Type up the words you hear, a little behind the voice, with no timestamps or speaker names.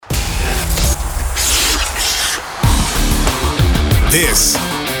This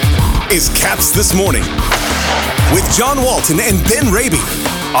is Caps This Morning with John Walton and Ben Raby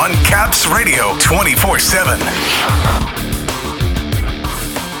on Caps Radio 24/7.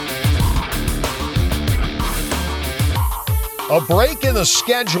 A break in the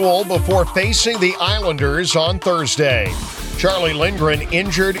schedule before facing the Islanders on Thursday. Charlie Lindgren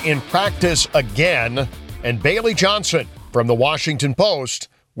injured in practice again, and Bailey Johnson from the Washington Post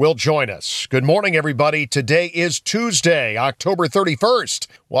will join us. Good morning, everybody. Today is Tuesday, October 31st.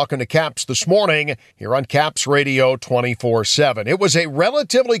 Welcome to Caps This Morning here on Caps Radio 24/7. It was a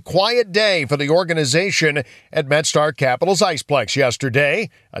relatively quiet day for the organization at MedStar Capital's Iceplex yesterday.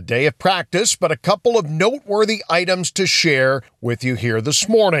 A day of practice, but a couple of noteworthy items to share with you here this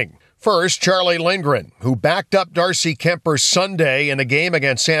morning. First, Charlie Lindgren, who backed up Darcy Kemper Sunday in a game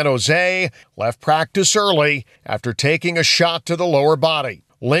against San Jose, left practice early after taking a shot to the lower body.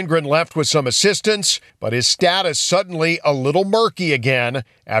 Lindgren left with some assistance, but his status suddenly a little murky again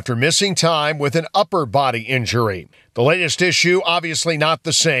after missing time with an upper body injury. The latest issue, obviously not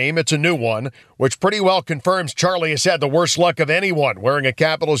the same. It's a new one, which pretty well confirms Charlie has had the worst luck of anyone wearing a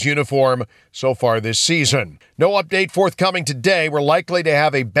Capitals uniform so far this season. No update forthcoming today. We're likely to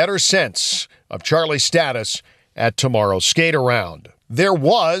have a better sense of Charlie's status at tomorrow's skate-around. There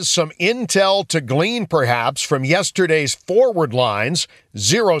was some intel to glean, perhaps, from yesterday's forward lines.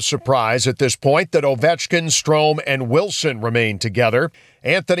 Zero surprise at this point that Ovechkin, Strome, and Wilson remain together.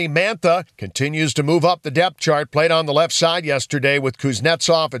 Anthony Mantha continues to move up the depth chart, played on the left side yesterday with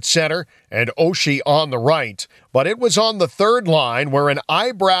Kuznetsov at center and Oshie on the right. But it was on the third line where an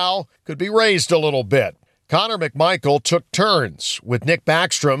eyebrow could be raised a little bit. Connor McMichael took turns, with Nick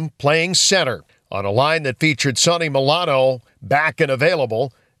Backstrom playing center on a line that featured Sonny Milano back and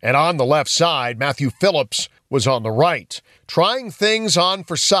available, and on the left side, Matthew Phillips was on the right. Trying things on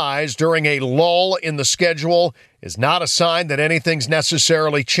for size during a lull in the schedule is not a sign that anything's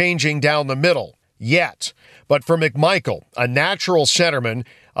necessarily changing down the middle yet. But for McMichael, a natural centerman,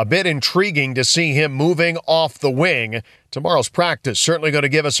 a bit intriguing to see him moving off the wing. Tomorrow's practice certainly going to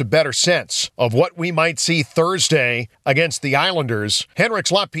give us a better sense of what we might see Thursday against the Islanders. Henrik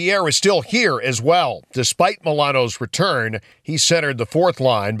Lapierre is still here as well. Despite Milano's return, he centered the fourth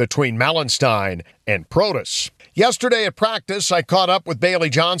line between Malenstein and Protas. Yesterday at practice, I caught up with Bailey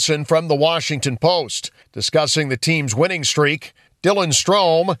Johnson from the Washington Post, discussing the team's winning streak, Dylan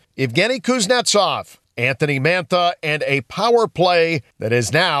Strome, Evgeny Kuznetsov, Anthony Mantha, and a power play that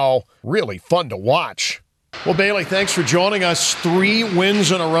is now really fun to watch. Well, Bailey, thanks for joining us. 3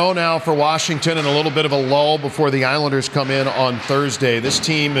 wins in a row now for Washington and a little bit of a lull before the Islanders come in on Thursday. This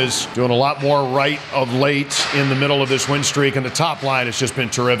team is doing a lot more right of late in the middle of this win streak, and the top line has just been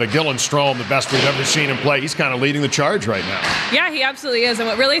terrific. Dylan Strome, the best we've ever seen him play. He's kind of leading the charge right now. Yeah, he absolutely is. And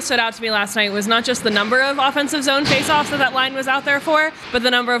what really stood out to me last night was not just the number of offensive zone faceoffs that line was out there for, but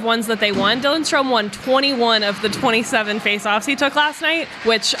the number of ones that they won. Dylan Strome won 21 of the 27 faceoffs he took last night,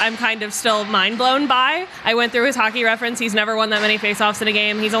 which I'm kind of still mind blown by. I went through his hockey reference. He's never won that many faceoffs in a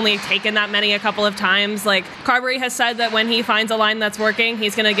game. He's only taken that many a couple of times. Like, Carberry has said that when he finds a line that's working,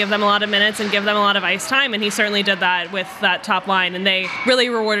 he's going to give them a lot of minutes and give them a lot of ice time, and he certainly did that with that top line, and they really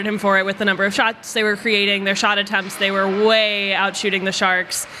rewarded him for it with the number of shots they were creating, their shot attempts. They were way out shooting the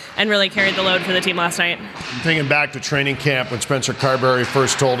Sharks and really carried the load for the team last night. I'm thinking back to training camp when Spencer Carberry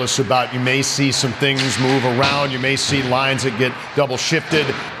first told us about you may see some things move around, you may see lines that get double shifted.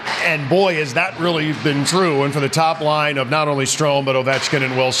 And boy, has that really been true. And for the top line of not only Strome, but Ovechkin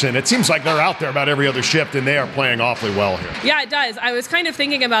and Wilson, it seems like they're out there about every other shift, and they are playing awfully well here. Yeah, it does. I was kind of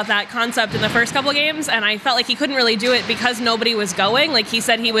thinking about that concept in the first couple of games, and I felt like he couldn't really do it because nobody was going. Like, he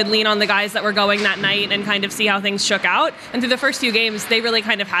said he would lean on the guys that were going that night and kind of see how things shook out. And through the first few games, they really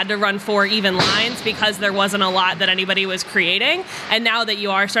kind of had to run 4 even lines because there wasn't a lot that anybody was creating. And now that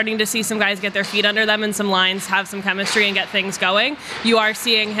you are starting to see some guys get their feet under them and some lines have some chemistry and get things going, you are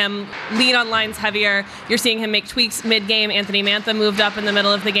seeing him lean on lines heavier. You're seeing him make tweaks mid-game. Anthony Mantha moved up in the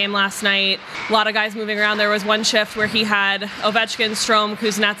middle of the game last night. A lot of guys moving around. There was one shift where he had Ovechkin, Strome,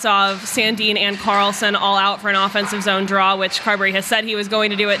 Kuznetsov, Sandin, and Carlson all out for an offensive zone draw, which Carberry has said he was going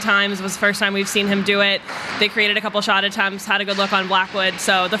to do at times. It was the first time we've seen him do it. They created a couple shot attempts, had a good look on Blackwood.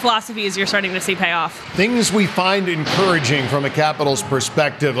 So the philosophy is you're starting to see pay off. Things we find encouraging from a Capitals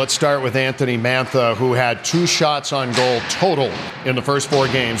perspective. Let's start with Anthony Mantha, who had 2 shots on goal total in the first 4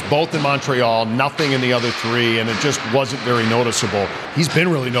 games, both in Montreal, nothing in the other 3, and it just wasn't very noticeable. He's been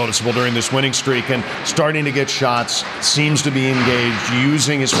really noticeable during this winning streak and starting to get shots, seems to be engaged,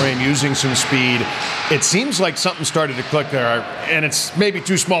 using his frame, using some speed. It seems like something started to click there, and it's maybe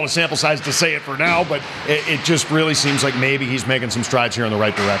too small a sample size to say it for now, but it just really seems like maybe he's making some strides here in the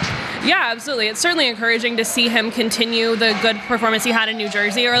right direction. Yeah, absolutely. It's certainly encouraging to see him continue the good performance he had in New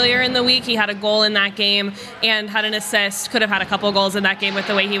Jersey earlier in the week. He had a goal in that game and had an assist, could have had a couple goals in that game with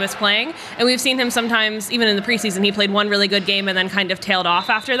the way he was playing. And we've seen him sometimes, even in the preseason, he played one really good game and then kind of tailed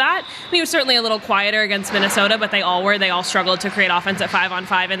off after that. And he was certainly a little quieter against Minnesota, but they all were. They all struggled to create offense at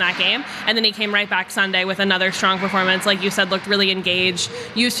 5-on-5 in that game. And then he came right back Sunday with another strong performance. Like you said, looked really engaged,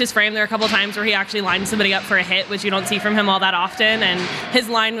 used his frame there a couple times where he actually lined somebody up for a hit, which you don't see from him all that often. And his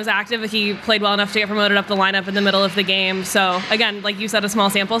line was active. He played well enough to get promoted up the lineup in the middle of the game. So again, like you said, a small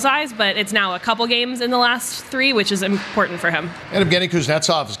sample size, but it's now a couple games in the last 3, which is important for him. And Evgeny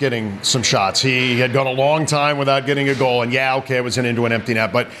Kuznetsov is getting some shots. He had gone a long time without getting a goal, and it was into an empty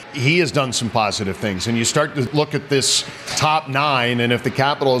net, but he has done some positive things. And you start to look at this top 9, and if the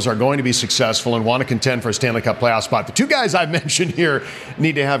Capitals are going to be successful and want to contend for a Stanley Cup playoff spot, the 2 guys I've mentioned here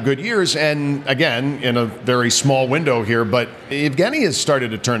need to have good years, and again, in a very small window here, but Evgeny has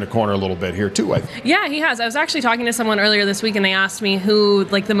started to turn the corner a little bit here too, I think. Yeah, he has. I was actually talking to someone earlier this week and they asked me who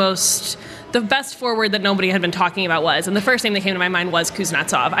the best forward that nobody had been talking about was. And the first name that came to my mind was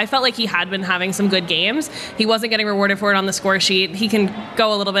Kuznetsov. I felt like he had been having some good games. He wasn't getting rewarded for it on the score sheet. He can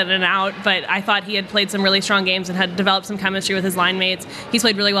go a little bit in and out, but I thought he had played some really strong games and had developed some chemistry with his line mates. He's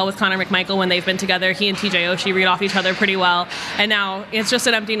played really well with Connor McMichael when they've been together. He and TJ Oshie read off each other pretty well. And now it's just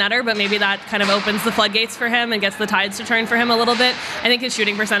an empty netter, but maybe that kind of opens the floodgates for him and gets the tides to turn for him a little bit. I think his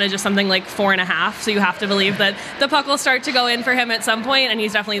shooting percentage is something like 4.5, so you have to believe that the puck will start to go in for him at some point, and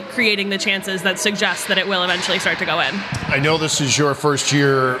he's definitely creating the chances that suggest that it will eventually start to go in. I know this is your first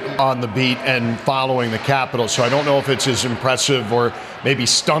year on the beat and following the Capitals, so I don't know if it's as impressive or maybe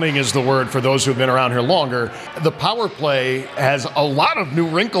stunning is the word for those who've been around here longer. The power play has a lot of new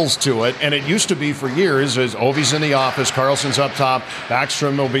wrinkles to it, and it used to be for years as Ovi's in the office, Carlson's up top,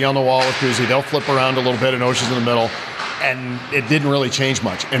 Backstrom will be on the wall with Kuzi, they'll flip around a little bit and Oshie's in the middle. And it didn't really change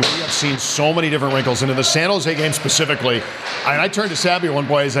much. And we have seen so many different wrinkles. And in the San Jose game specifically, and I turned to Sabby at one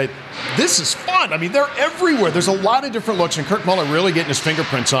point and said, this is fun. I mean, they're everywhere. There's a lot of different looks, and Kirk Muller really getting his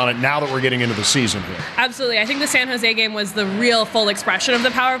fingerprints on it now that we're getting into the season here. Absolutely. I think the San Jose game was the real full expression of the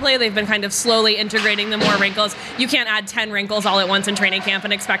power play. They've been kind of slowly integrating the more wrinkles. You can't add 10 wrinkles all at once in training camp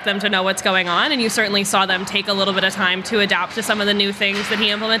and expect them to know what's going on, and you certainly saw them take a little bit of time to adapt to some of the new things that he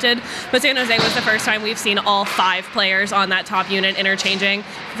implemented. But San Jose was the first time we've seen all 5 players on that top unit interchanging.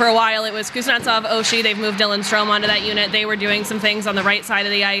 For a while, it was Kuznetsov, Oshie. They've moved Dylan Strome onto that unit. They were doing some things on the right side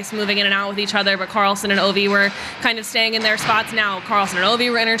of the ice, moving in and out with each other, but Carlson and Ovi were kind of staying in their spots. Now Carlson and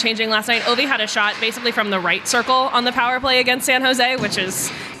Ovi were interchanging last night. Ovi had a shot basically from the right circle on the power play against San Jose, which is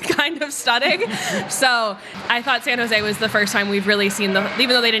kind of stunning. So I thought San Jose was the first time we've really seen, even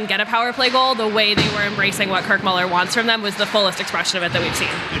though they didn't get a power play goal, the way they were embracing what Kirk Muller wants from them was the fullest expression of it that we've seen.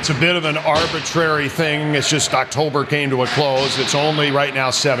 It's a bit of an arbitrary thing. It's just October came to a close. It's only right now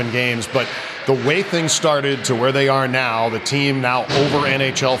 7 games, but the way things started to where they are now, the team now over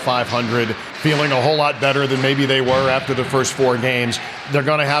NHL 500, feeling a whole lot better than maybe they were after the first 4 games. They're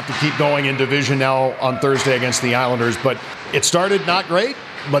going to have to keep going in division now on Thursday against the Islanders, but it started not great.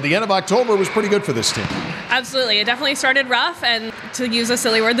 But the end of October was pretty good for this team. Absolutely. It definitely started rough, and to use a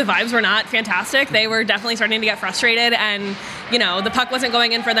silly word, the vibes were not fantastic. They were definitely starting to get frustrated, and, the puck wasn't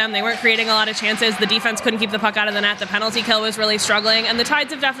going in for them. They weren't creating a lot of chances. The defense couldn't keep the puck out of the net. The penalty kill was really struggling, and the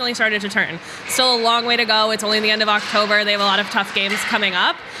tides have definitely started to turn. Still a long way to go. It's only the end of October. They have a lot of tough games coming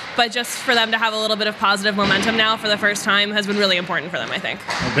up, but just for them to have a little bit of positive momentum now for the first time has been really important for them, I think.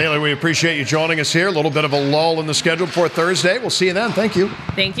 Well, Bailey, we appreciate you joining us here. A little bit of a lull in the schedule before Thursday. We'll see you then. Thank you.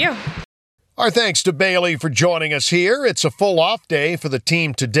 Thank you. Our thanks to Bailey for joining us here. It's a full off day for the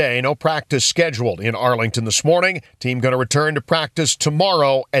team today. No practice scheduled in Arlington this morning. Team going to return to practice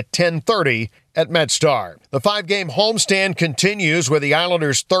tomorrow at 10:30 at MedStar. The 5-game homestand continues with the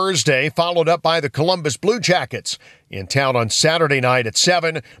Islanders Thursday, followed up by the Columbus Blue Jackets in town on Saturday night at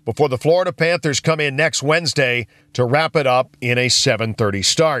 7 before the Florida Panthers come in next Wednesday to wrap it up in a 7:30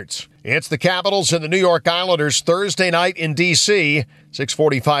 start. It's the Capitals and the New York Islanders Thursday night in D.C.,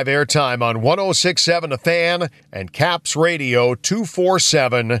 6:45 airtime on 106.7 The Fan and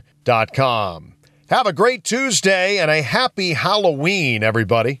CapsRadio247.com. Have a great Tuesday and a happy Halloween,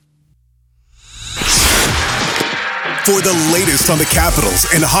 everybody. For the latest on the Capitals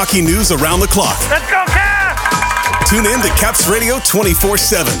and hockey news around the clock. Let's go, Caps! Tune in to Caps Radio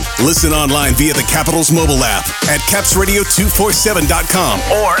 24/7. Listen online via the Capitals mobile app at CapsRadio247.com.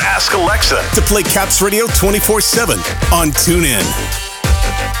 Or ask Alexa to play Caps Radio 24/7 on TuneIn.